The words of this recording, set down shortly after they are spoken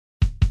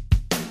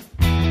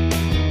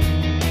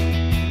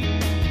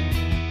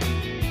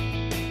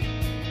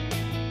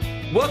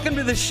Welcome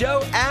to the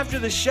show. After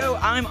the show,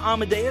 I'm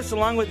Amadeus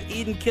along with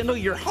Eden Kendall,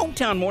 your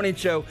hometown morning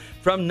show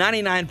from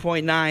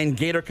 99.9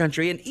 Gator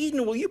Country. And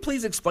Eden, will you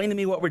please explain to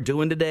me what we're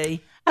doing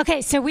today?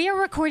 Okay, so we are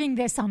recording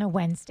this on a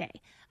Wednesday.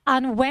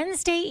 On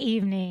Wednesday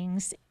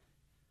evenings,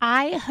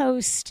 I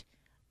host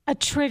a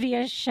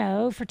trivia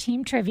show for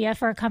Team Trivia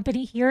for a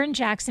company here in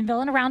Jacksonville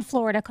and around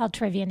Florida called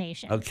Trivia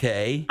Nation.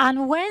 Okay.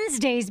 On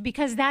Wednesdays,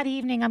 because that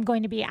evening I'm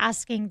going to be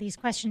asking these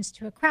questions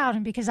to a crowd,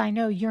 and because I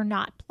know you're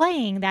not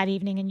playing that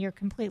evening and you're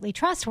completely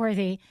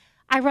trustworthy,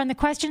 I run the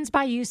questions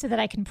by you so that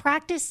I can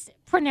practice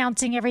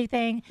pronouncing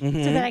everything, so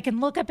that I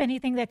can look up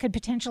anything that could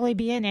potentially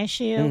be an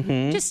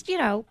issue, just,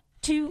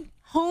 to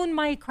hone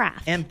my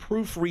craft. And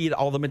proofread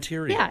all the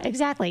material. Yeah,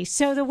 exactly.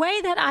 So the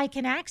way that I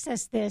can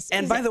access this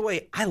And by the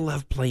way, I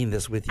love playing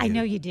this with you. I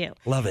know you do.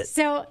 Love it.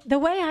 So the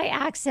way I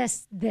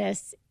access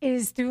this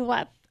is through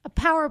a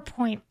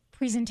PowerPoint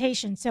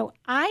presentation. So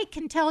I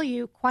can tell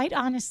you quite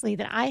honestly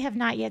that I have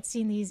not yet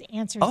seen these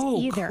answers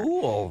either. Oh,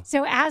 cool.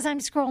 So as I'm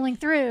scrolling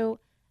through,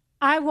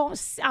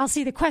 I'll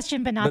see the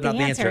question, but not the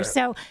answer.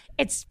 So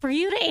it's for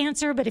you to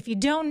answer, but if you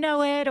don't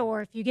know it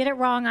or if you get it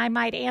wrong, I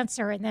might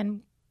answer, and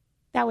then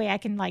that way I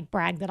can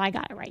brag that I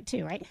got it right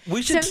too, right?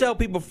 We should tell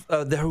people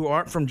who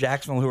aren't from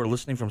Jacksonville, who are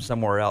listening from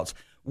somewhere else.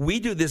 We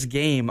do this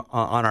game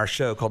on our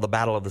show called the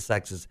Battle of the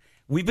Sexes.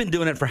 We've been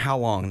doing it for how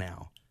long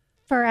now?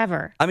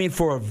 Forever. I mean,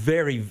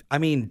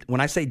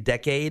 when I say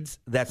decades,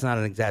 that's not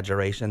an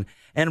exaggeration.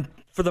 And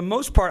for the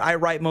most part, I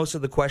write most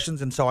of the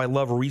questions, and so I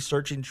love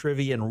researching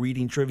trivia and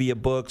reading trivia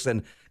books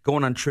and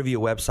going on trivia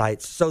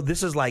websites. So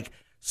this is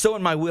so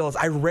in my wheels.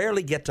 I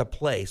rarely get to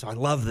play, so I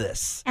love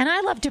this. And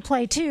I love to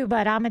play too,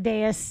 but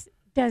Amadeus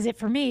does it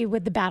for me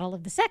with the Battle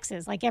of the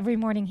Sexes. Every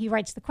morning he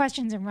writes the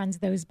questions and runs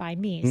those by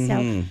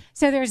me.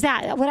 So there's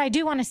that. What I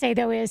do want to say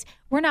though is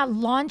we're not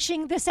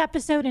launching this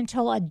episode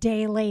until a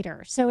day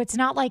later. So it's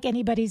not like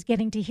anybody's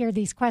getting to hear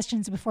these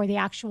questions before the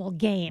actual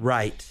game.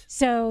 Right.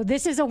 So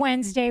this is a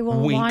Wednesday.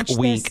 We'll launch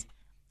this.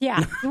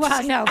 Yeah.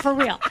 Well, no, for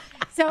real.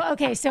 So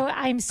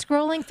I'm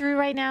scrolling through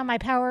right now my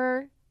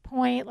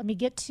PowerPoint. Let me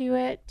get to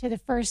it, to the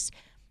first.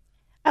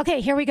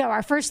 Okay, here we go.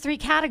 Our first three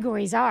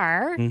categories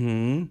are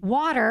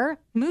water,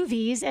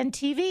 movies, and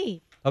TV.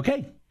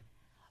 Okay.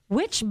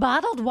 Which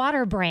bottled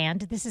water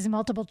brand, this is a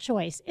multiple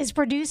choice, is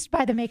produced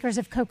by the makers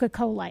of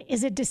Coca-Cola?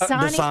 Is it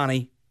Dasani?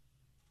 Dasani.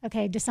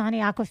 Okay,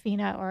 Dasani,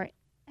 Aquafina, or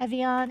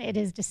Evian? It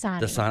is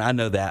Dasani. Dasani. I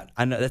know that.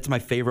 That's my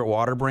favorite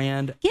water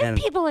brand. Give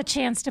people a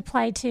chance to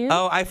play, too.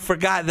 Oh, I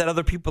forgot that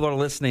other people are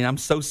listening. I'm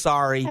so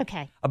sorry.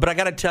 Okay. But I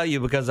got to tell you,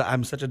 because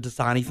I'm such a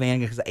Dasani fan,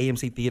 because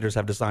AMC theaters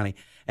have Dasani,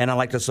 and I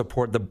like to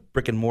support the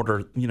brick and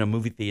mortar,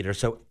 movie theater.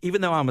 So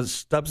even though I'm a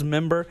Stubbs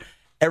member,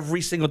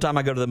 every single time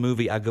I go to the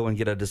movie, I go and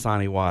get a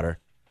Dasani water.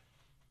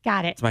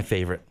 Got it. It's my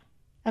favorite.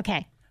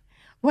 Okay.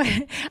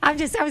 I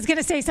was going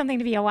to say something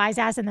to be a wise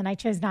ass, and then I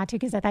chose not to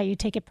because I thought you'd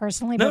take it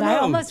personally. But I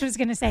almost was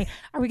going to say,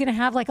 are we going to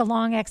have a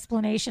long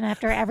explanation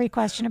after every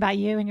question about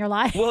you and your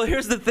life? Well,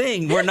 here's the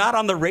thing. We're not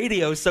on the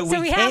radio, so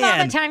we have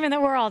all the time in the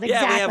world.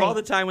 Exactly. Yeah, we have all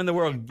the time in the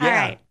world. Yeah. All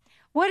right.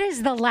 What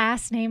is the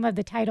last name of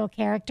the title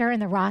character in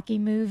the Rocky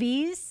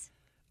movies?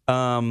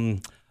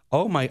 Rocky.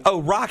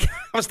 I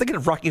was thinking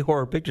of Rocky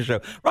Horror Picture Show.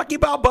 Rocky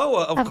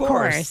Balboa, of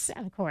course.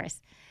 Of course.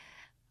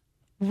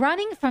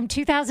 Running from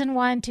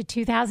 2001 to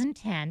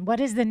 2010, what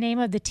is the name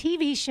of the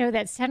TV show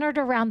that centered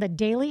around the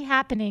daily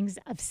happenings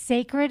of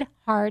Sacred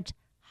Heart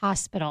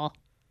Hospital?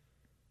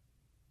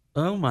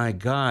 Oh my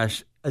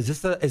gosh. Is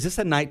this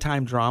a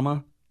nighttime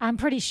drama? I'm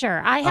pretty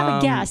sure. I have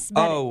a guess,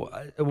 but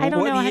I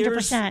don't know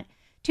 100%.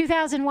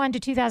 2001 to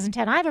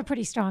 2010. I have a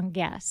pretty strong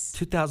guess.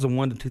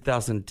 2001 to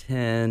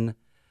 2010.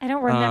 I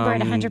don't remember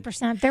it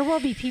 100%. There will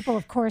be people,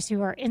 of course,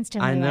 who are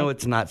instantly I know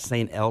it's not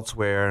St.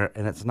 Elsewhere,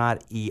 and it's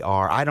not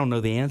ER. I don't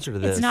know the answer to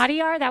this. It's not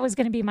ER? That was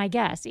going to be my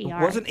guess, ER.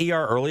 Wasn't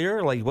ER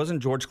earlier?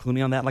 Wasn't George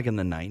Clooney on that in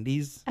the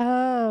 90s?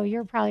 Oh,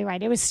 you're probably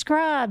right. It was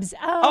Scrubs.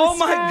 Oh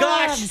my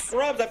gosh,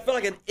 Scrubs. I feel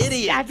like an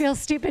idiot. I feel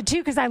stupid, too,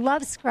 because I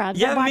love Scrubs.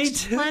 Yeah, I watched me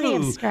too. plenty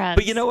of Scrubs.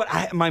 But you know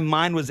what? My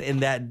mind was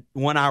in that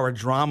 1 hour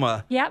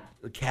drama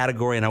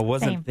category, and I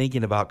wasn't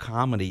thinking about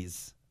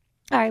comedies.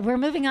 All right, we're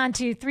moving on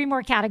to three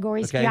more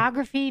categories, okay.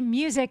 Geography,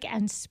 music,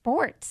 and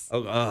sports.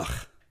 Oh, ugh.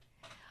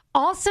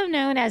 Also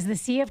known as the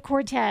Sea of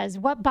Cortez,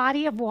 what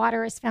body of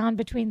water is found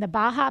between the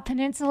Baja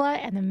Peninsula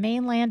and the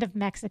mainland of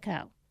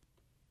Mexico?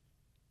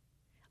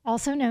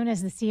 Also known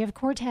as the Sea of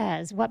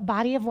Cortez, what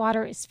body of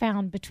water is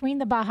found between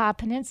the Baja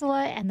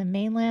Peninsula and the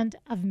mainland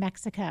of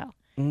Mexico?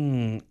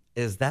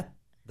 Is that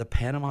the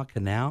Panama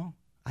Canal?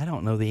 I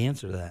don't know the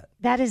answer to that.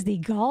 That is the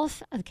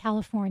Gulf of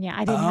California.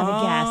 I didn't have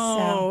a guess.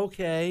 Oh,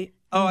 okay.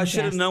 Oh, I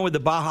should have known with the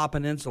Baja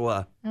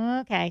Peninsula.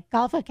 Okay.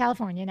 Gulf of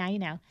California. Now you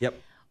know. Yep.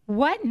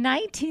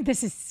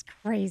 This is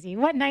crazy.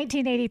 What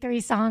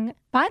 1983 song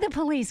by The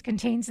Police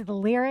contains the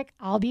lyric,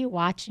 "I'll be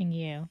watching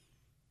you"?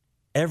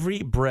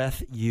 Every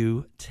breath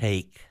you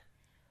take.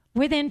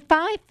 Within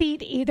 5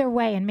 feet either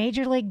way in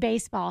Major League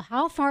Baseball,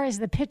 how far is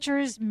the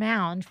pitcher's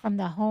mound from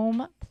the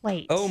home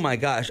plate? Oh, my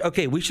gosh.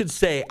 Okay, we should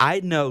say I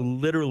know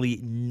literally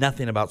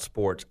nothing about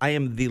sports. I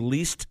am the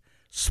least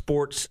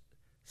sports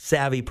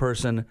savvy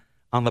person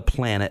on the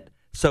planet.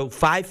 So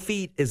 5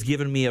 feet is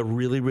giving me a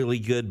really, really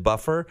good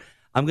buffer.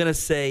 I'm going to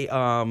say,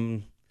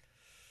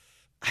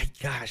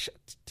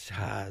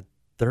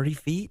 30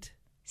 feet?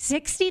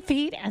 60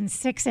 feet and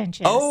 6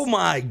 inches. Oh,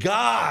 my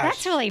gosh.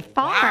 That's really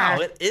far. Wow,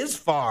 it is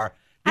far.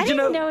 I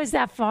didn't know it was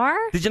that far.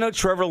 Did you know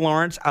Trevor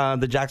Lawrence,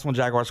 the Jacksonville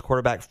Jaguars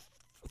quarterback,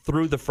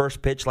 threw the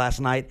first pitch last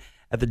night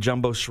at the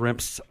Jumbo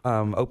Shrimps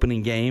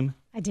opening game?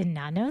 I did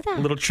not know that.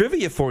 A little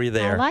trivia for you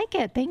there. I like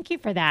it. Thank you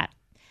for that.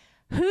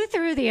 Who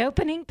threw the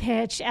opening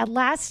pitch at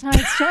last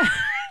night's show?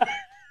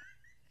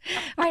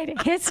 All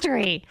right,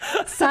 history,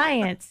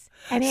 science,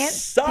 and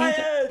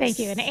Science! Thank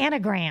you, and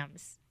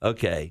anagrams.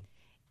 Okay.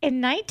 In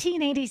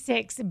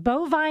 1986,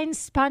 bovine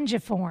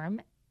spongiform,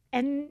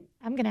 and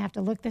I'm going to have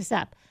to look this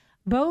up,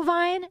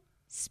 bovine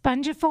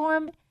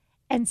spongiform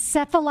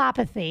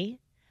encephalopathy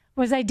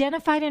was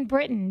identified in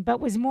Britain, but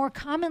was more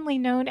commonly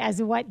known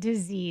as what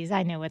disease?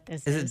 I know what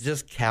this is. Is it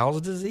just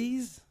cow's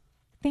disease?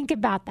 Think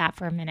about that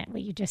for a minute,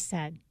 what you just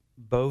said.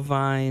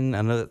 Bovine,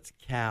 I know that's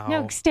cow.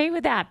 No, stay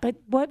with that. But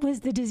what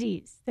was the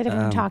disease that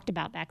everyone talked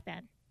about back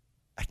then?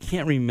 I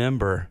can't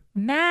remember.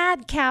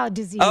 Mad cow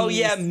disease. Oh,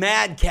 yeah,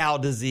 mad cow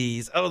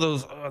disease.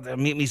 That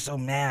make me so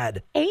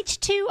mad.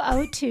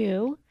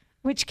 H2O2,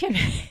 which can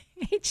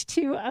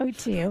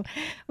H2O2,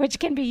 which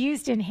can be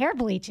used in hair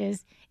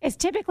bleaches, is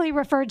typically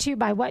referred to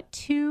by what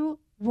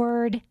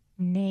 2-word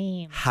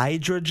name?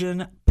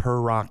 Hydrogen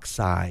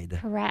peroxide.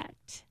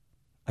 Correct.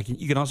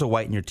 You can also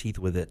whiten your teeth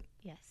with it.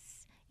 Yes.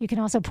 You can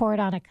also pour it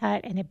on a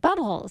cut and it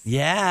bubbles.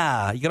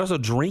 Yeah. You can also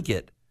drink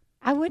it.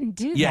 I wouldn't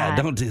do that. Yeah,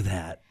 don't do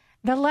that.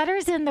 The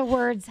letters in the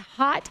words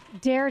hot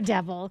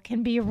daredevil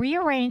can be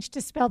rearranged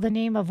to spell the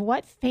name of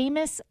what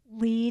famous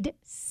lead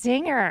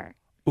singer?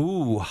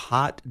 Ooh,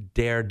 Hot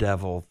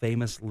Daredevil.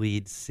 Famous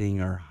lead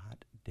singer.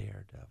 Hot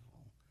Daredevil.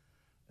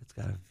 It's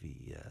got a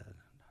V.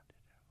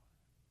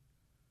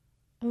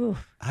 Ooh.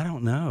 I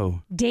don't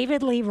know.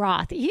 David Lee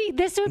Roth.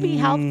 This would be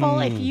helpful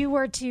if you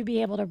were to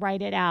be able to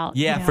write it out.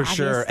 Yeah, for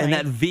sure. obviously. And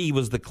that V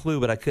was the clue,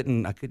 but I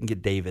couldn't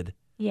get David.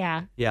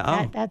 Yeah.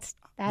 Yeah.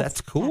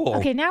 That's cool.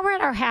 Okay, now we're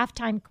at our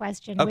halftime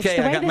question. Okay,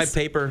 I got my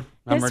paper.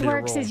 I'm this ready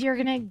works to roll. is you're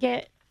going to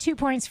get 2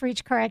 points for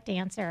each correct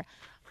answer.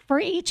 For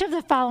each of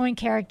the following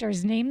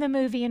characters, name the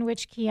movie in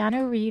which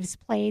Keanu Reeves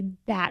played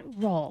that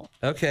role.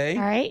 Okay.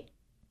 All right.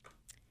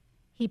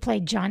 He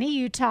played Johnny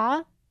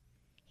Utah.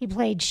 He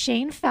played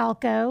Shane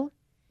Falco.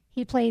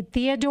 He played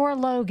Theodore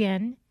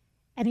Logan.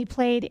 And he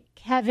played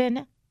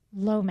Kevin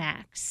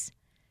Lomax.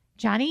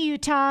 Johnny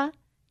Utah,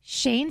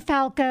 Shane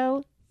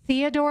Falco,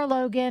 Theodore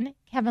Logan,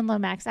 Kevin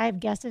Lomax. I have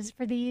guesses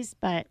for these,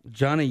 but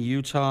Johnny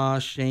Utah,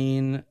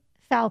 Shane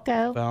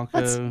Falco.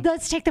 Falco.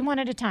 Let's take them one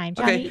at a time.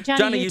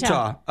 Johnny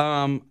Utah.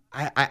 I'm.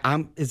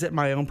 Is it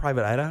My Own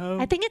Private Idaho?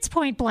 I think it's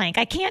Point Blank.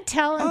 I can't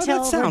tell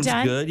until that sounds we're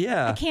done. good.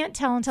 Yeah. I can't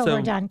tell until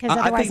we're done because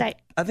otherwise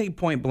I think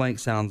Point Blank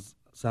sounds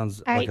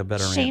like a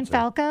better Shane answer.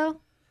 Falco.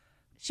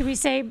 Should we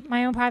say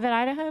My Own Private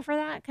Idaho for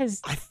that?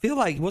 Because I feel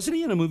like wasn't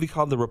he in a movie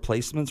called The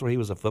Replacements where he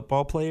was a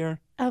football player?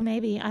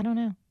 Maybe I don't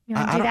know. You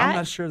want to do that? I'm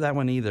not sure that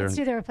one either. Let's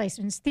do The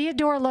Replacements.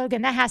 Theodore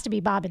Logan. That has to be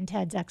Bob and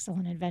Ted's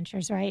Excellent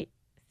Adventures, right?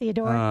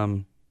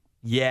 Theodore.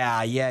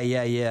 Yeah.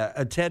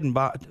 Ted and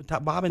Bob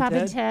and Bob Ted.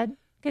 and Ted.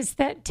 Because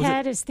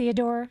Ted is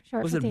Theodore.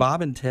 Short Was for it Theodore.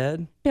 Bob and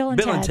Ted? Bill and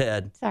and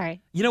Ted. Ted.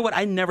 Sorry. You know what?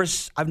 I've never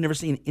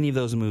seen any of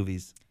those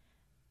movies.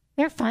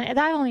 They're fun. I've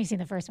only seen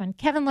the first one.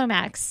 Kevin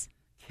Lomax.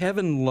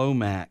 Kevin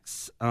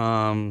Lomax.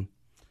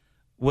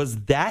 Was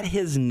that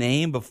his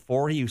name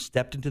before he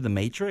stepped into the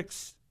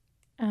Matrix?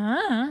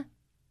 I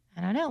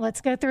don't know.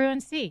 Let's go through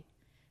and see.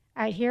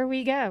 All right, here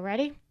we go.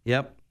 Ready?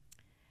 Yep.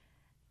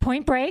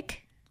 Point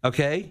Break.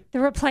 Okay. The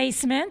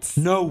Replacements.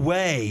 No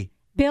way.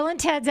 Bill and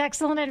Ted's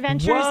Excellent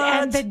Adventures.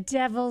 What? And The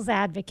Devil's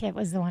Advocate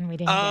was the one we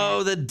didn't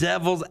Oh, The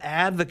Devil's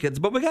Advocates.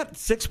 But we got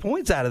 6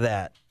 points out of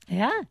that. get.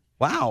 Yeah.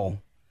 Wow.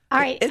 All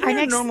right. Isn't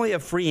there normally a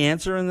free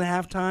answer in the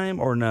halftime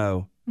or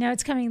no? No,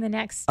 it's coming the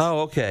next.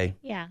 Oh, okay.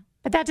 Yeah.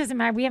 But that doesn't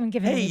matter. We haven't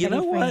given Hey, you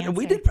anybody know a free what?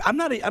 We answer. did. I'm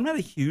not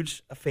a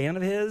huge fan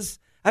of his.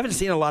 I haven't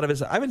seen a lot of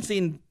his. I've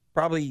seen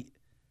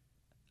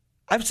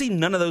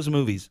none of those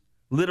movies.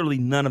 Literally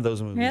none of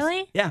those movies.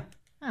 Really? Yeah.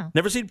 Oh.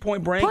 Never seen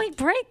Point Break. Point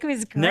Break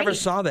was great. Never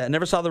saw that.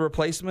 Never saw The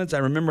Replacements. I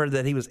remember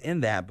that he was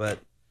in that, but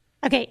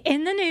Okay,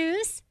 in the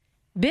news,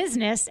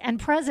 business and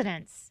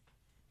presidents.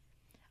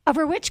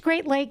 Over which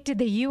Great Lake did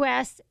the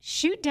U.S.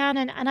 shoot down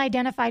an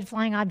unidentified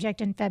flying object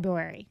in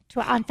February,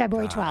 on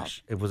February 12th?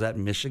 gosh, it was that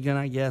Michigan,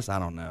 I guess. I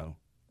don't know.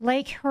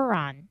 Lake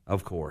Huron.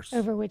 Of course.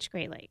 Over which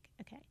Great Lake?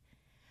 Okay.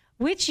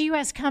 Which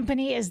U.S.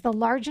 company is the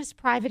largest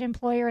private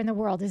employer in the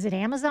world? Is it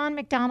Amazon,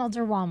 McDonald's,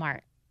 or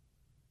Walmart?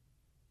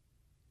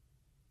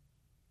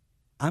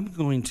 I'm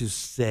going to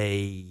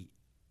say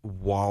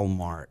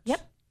Walmart.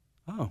 Yep.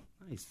 Oh,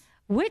 nice.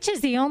 Which is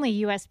the only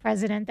U.S.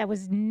 president that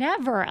was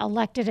never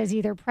elected as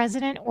either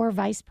president or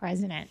vice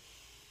president?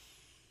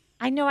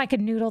 I know I could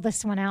noodle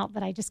this one out,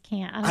 but I just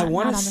can't. I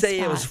want to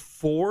say it was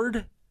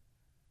Ford.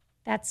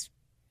 That's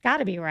got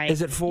to be right.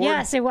 Is it Ford?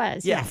 Yes, it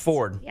was. Yeah, yes.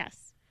 Ford.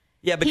 Yes.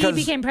 Yeah, because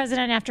he became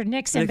president after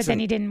Nixon, but then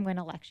he didn't win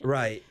election.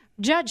 Right.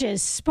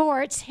 Judges,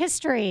 sports,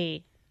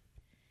 history.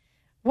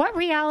 What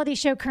reality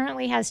show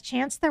currently has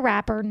Chance the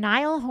Rapper,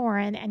 Niall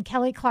Horan, and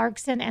Kelly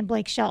Clarkson and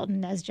Blake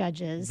Shelton as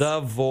judges?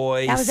 The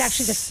Voice. That was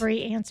actually the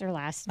free answer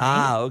last night.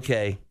 Ah,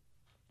 okay.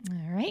 All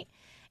right.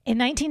 In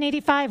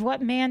 1985,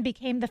 what man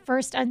became the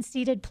first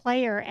unseeded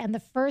player and the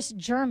first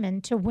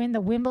German to win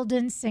the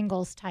Wimbledon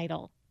singles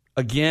title?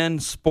 Again,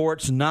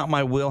 sports, not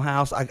my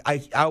wheelhouse.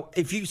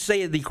 If you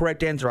say the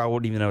correct answer, I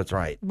wouldn't even know it's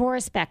right.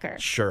 Boris Becker.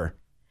 Sure.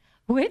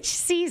 Which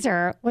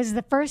Caesar was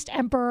the first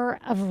emperor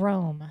of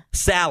Rome?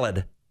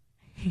 Salad.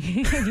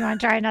 You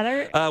want to try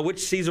another? Which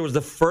Caesar was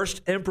the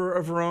first emperor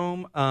of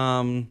Rome?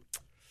 I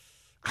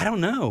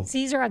don't know.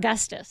 Caesar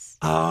Augustus.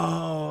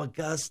 Oh,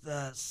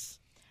 Augustus.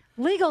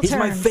 Legal He's terms.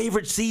 my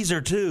favorite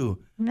Caesar, too.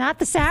 Not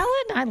the salad?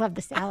 I love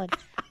the salad.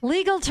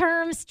 Legal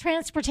terms,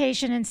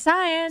 transportation, and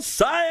science.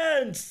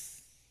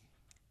 Science!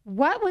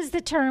 What was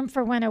the term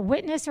for when a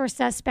witness or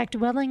suspect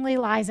willingly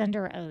lies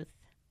under oath?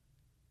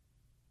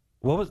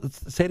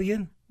 Say it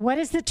again? What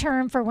is the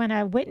term for when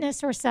a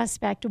witness or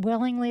suspect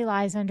willingly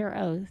lies under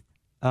oath?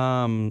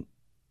 I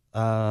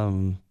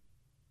feel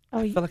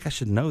like I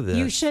should know this.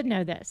 You should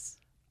know this.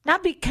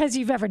 Not because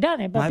you've ever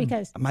done it, but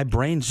because my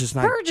brain's just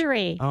not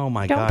perjury. Oh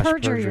my Don't gosh,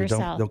 perjure perjury.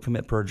 yourself. Don't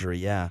commit perjury.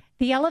 Yeah.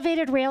 The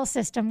elevated rail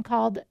system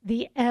called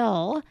the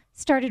L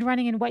started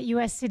running in what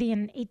U.S. city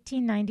in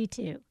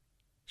 1892?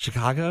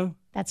 Chicago?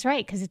 That's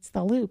right, because it's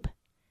the loop,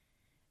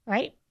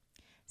 right?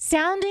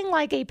 Sounding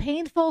like a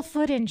painful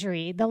foot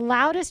injury, the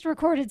loudest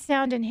recorded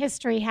sound in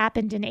history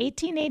happened in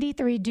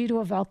 1883 due to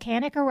a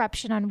volcanic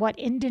eruption on what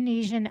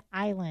Indonesian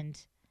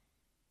island?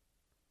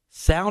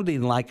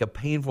 Sounding like a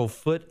painful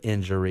foot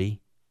injury.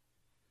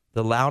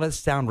 The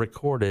loudest sound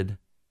recorded.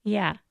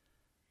 Yeah.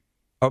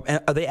 Are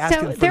they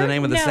asking for the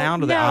name of the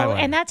sound or the island?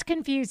 No, and that's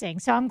confusing.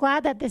 So I'm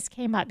glad that this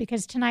came up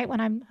because tonight when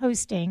I'm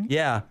hosting,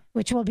 yeah,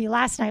 which will be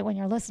last night when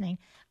you're listening,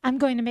 I'm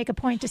going to make a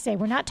point to say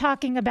we're not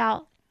talking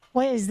about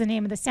what is the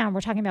name of the sound.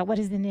 We're talking about what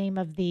is the name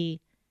of the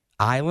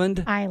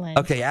island. Island.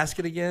 Okay, ask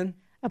it again.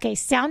 Okay,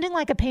 sounding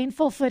like a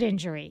painful foot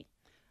injury.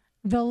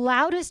 The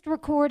loudest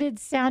recorded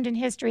sound in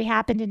history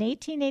happened in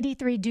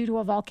 1883 due to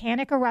a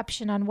volcanic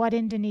eruption on what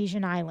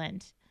Indonesian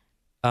island?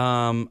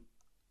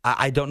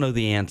 I don't know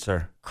the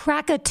answer.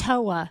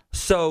 Krakatoa.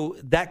 So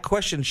that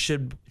question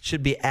should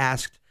be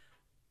asked,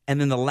 and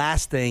then the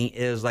last thing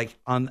is like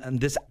on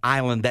this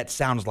island that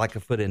sounds like a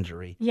foot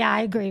injury. Yeah,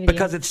 I agree with you.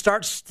 Because it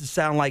starts to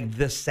sound like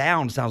this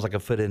sound sounds like a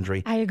foot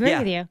injury. I agree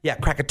with you. Yeah,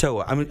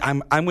 Krakatoa.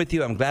 I'm with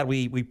you. I'm glad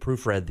we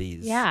proofread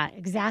these. Yeah,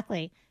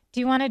 exactly. Do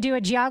you want to do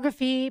a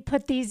geography,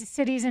 put these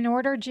cities in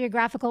order,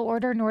 geographical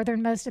order,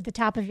 northernmost at the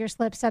top of your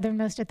slip,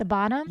 southernmost at the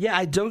bottom? Yeah,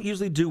 I don't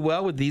usually do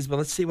well with these, but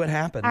let's see what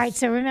happens. All right,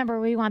 so remember,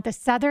 we want the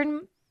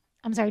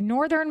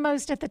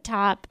northernmost at the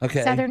top,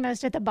 okay,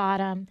 southernmost at the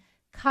bottom.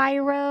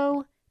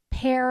 Cairo,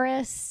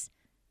 Paris,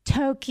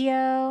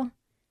 Tokyo,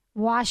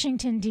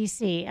 Washington,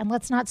 D.C. And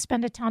let's not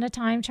spend a ton of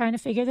time trying to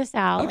figure this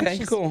out. Okay,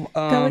 cool.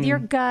 Go with your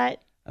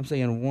gut. I'm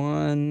saying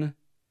 1,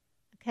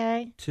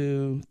 okay,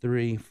 2,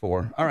 3,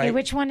 4. All right. Okay,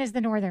 which one is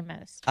the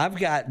northernmost? I've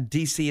got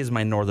D.C. as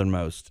my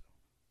northernmost.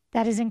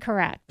 That is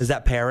incorrect. Is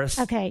that Paris?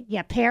 Okay,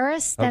 yeah,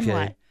 Paris, then okay.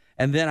 what?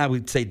 And then I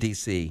would say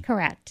D.C.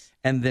 Correct.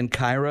 And then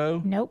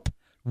Cairo? Nope.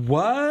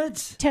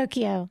 What?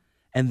 Tokyo.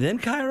 And then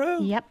Cairo?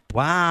 Yep.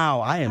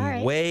 Wow, I am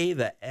right. way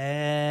the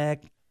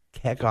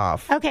heck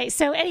off. Okay,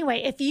 so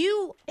anyway, if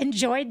you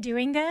enjoyed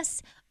doing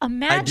this,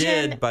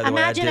 imagine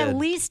at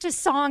least a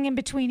song in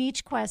between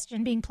each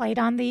question being played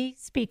on the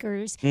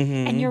speakers,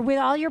 and you're with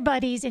all your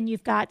buddies, and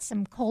you've got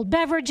some cold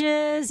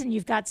beverages, and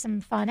you've got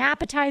some fun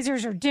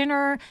appetizers or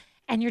dinner,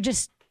 and you're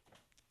just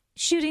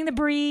shooting the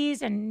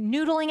breeze and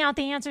noodling out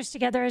the answers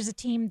together as a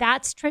team.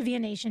 That's Trivia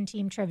Nation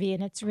Team Trivia,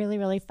 and it's really,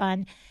 really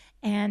fun.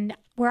 And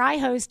where I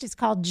host is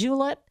called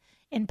Julep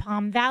in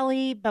Palm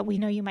Valley, but we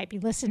know you might be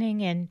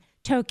listening in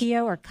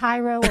Tokyo or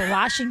Cairo or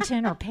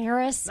Washington or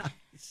Paris.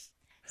 Nice.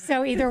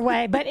 So either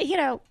way, but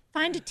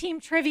find a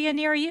team trivia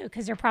near you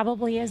because there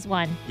probably is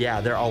one.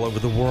 Yeah, they're all over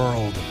the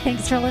world.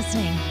 Thanks for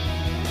listening.